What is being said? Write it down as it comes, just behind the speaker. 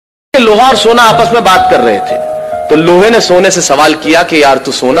लोहा और सोना आपस में बात कर रहे थे, तो लोहे ने सोने से सवाल किया कि यार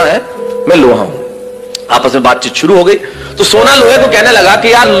तू सोना है, मैं लोहा हूं। आपस में बातचीत शुरू हो गई। तो सोना लोहे को कहने लगा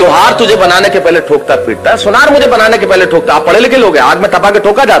कि यार लोहार तुझे बनाने के पहले ठोकता पीटता है, सोनार मुझे बनाने के पहले ठोकता। आप पढ़े लिखे लोग हैं, आग में तपा के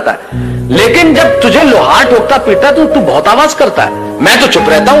ठोका जाता है, लेकिन जब तुझे लोहार ठोकता पीटता है तो तू बहुत आवाज करता है, मैं तो चुप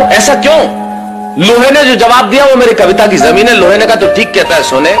रहता हूं, ऐसा क्यों? लोहे ने जो जवाब दिया वो मेरी कविता की जमीन है। लोहे ने कहा तो ठीक कहता है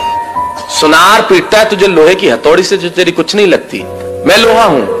सोने, सुनार पीटता है तुझे लोहे की हथौड़ी से जो तेरी कुछ नहीं लगती, मैं लोहा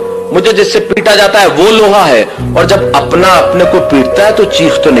हूं, मुझे जिससे पीटा जाता है वो लोहा है, और जब अपना अपने को पीटता है तो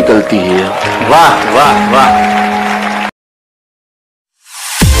चीख तो निकलती ही है। वाह वाह वाह।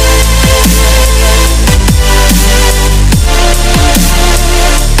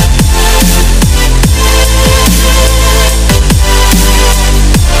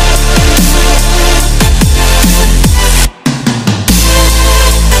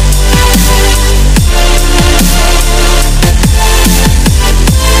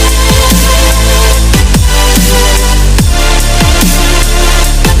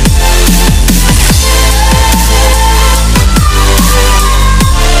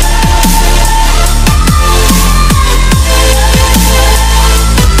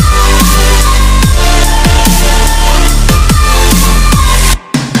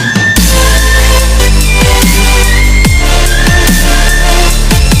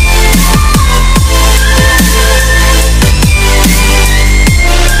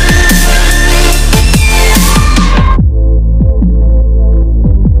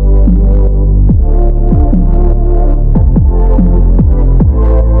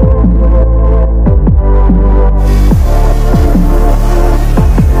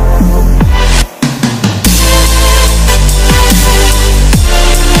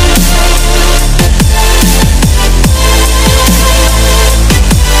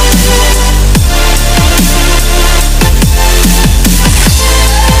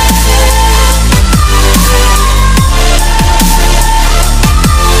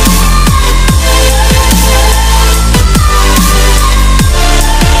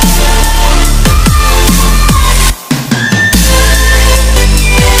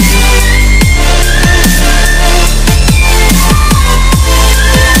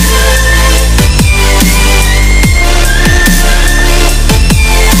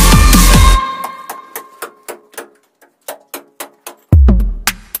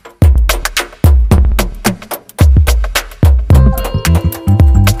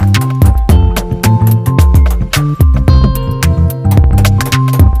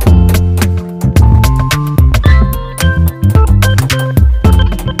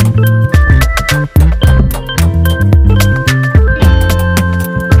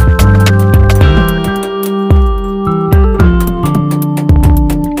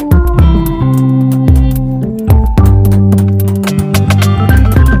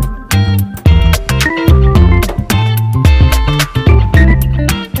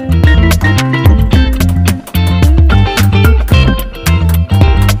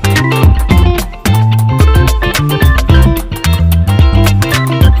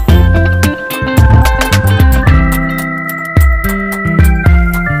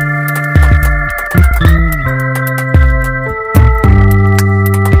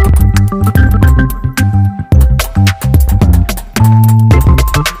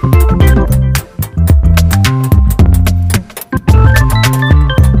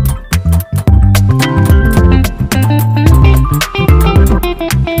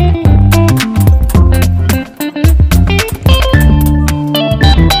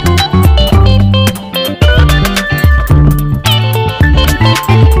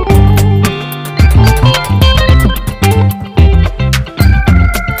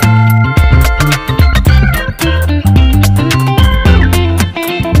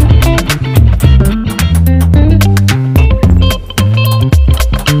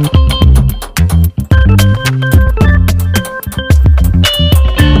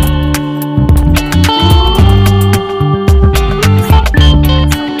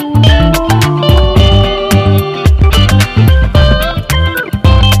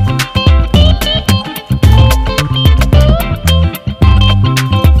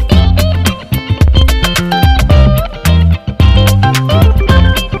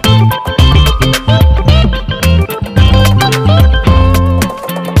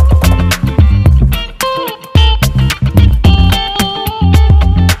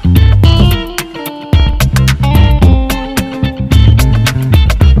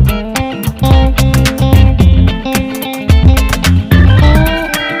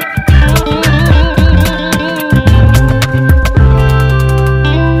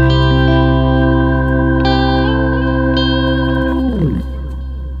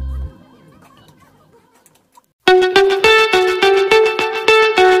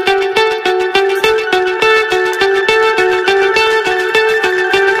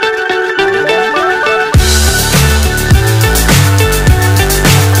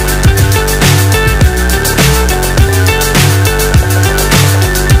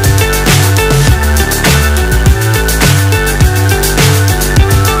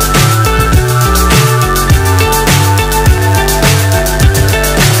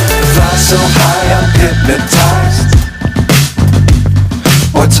 so high I'm hypnotized.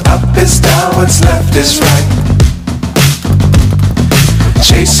 What's up is down, what's left is right.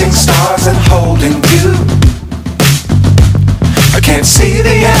 Chasing stars and holding you. I can't see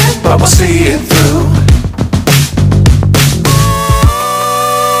the end, but we'll see it through.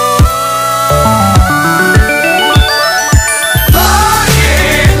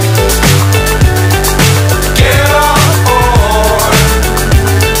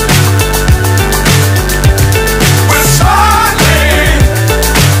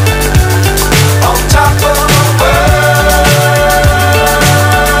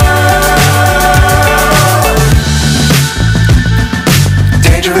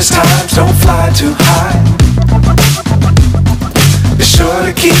 Times don't fly too high. Be sure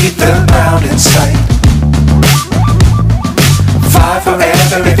to keep the ground in sight. Fly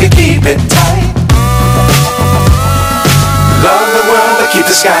forever if you keep it tight. Love the world but keep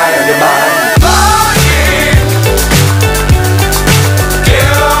the sky on your mind.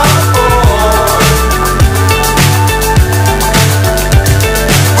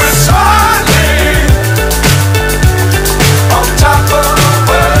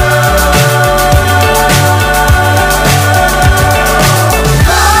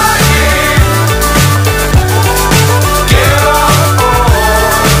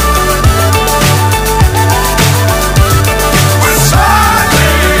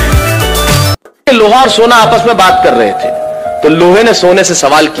 लोहा और सोना आपस में बात कर रहे थे, तो लोहे ने सोने से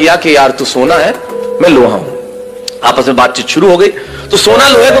सवाल किया कि यार तू सोना है, मैं लोहा हूं। आपस में बातचीत शुरू हो गई तो सोना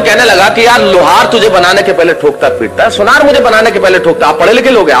लोहे को कहने लगा कि यार लोहार तुझे बनाने के पहले ठोकता पीटता है, सोनार मुझे बनाने के पहले ठोकता। आप पढ़े लिखे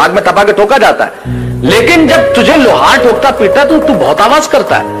लोग हैं, आग में तपा के ठोका जाता है, लेकिन जब तुझे लोहार ठोकता पीटता तो तू बहुत आवाज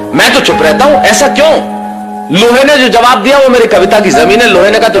करता है, मैं तो चुप रहता हूं, ऐसा क्यों? लोहे ने जो जवाब दिया वो मेरी कविता की जमीन है।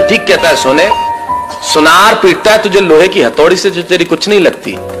 लोहे ने कहा तो ठीक कहता है सोने, सोनार पीटता है तुझे लोहे की हथौड़ी से जो तेरी कुछ नहीं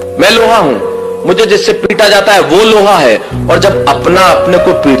लगती, मैं लोहा हूं, मुझे जिससे पीटा जाता है वो लोहा है, और जब अपना अपने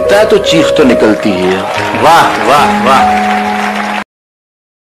को पीटता है तो चीख तो निकलती है। वाह वाह वाह।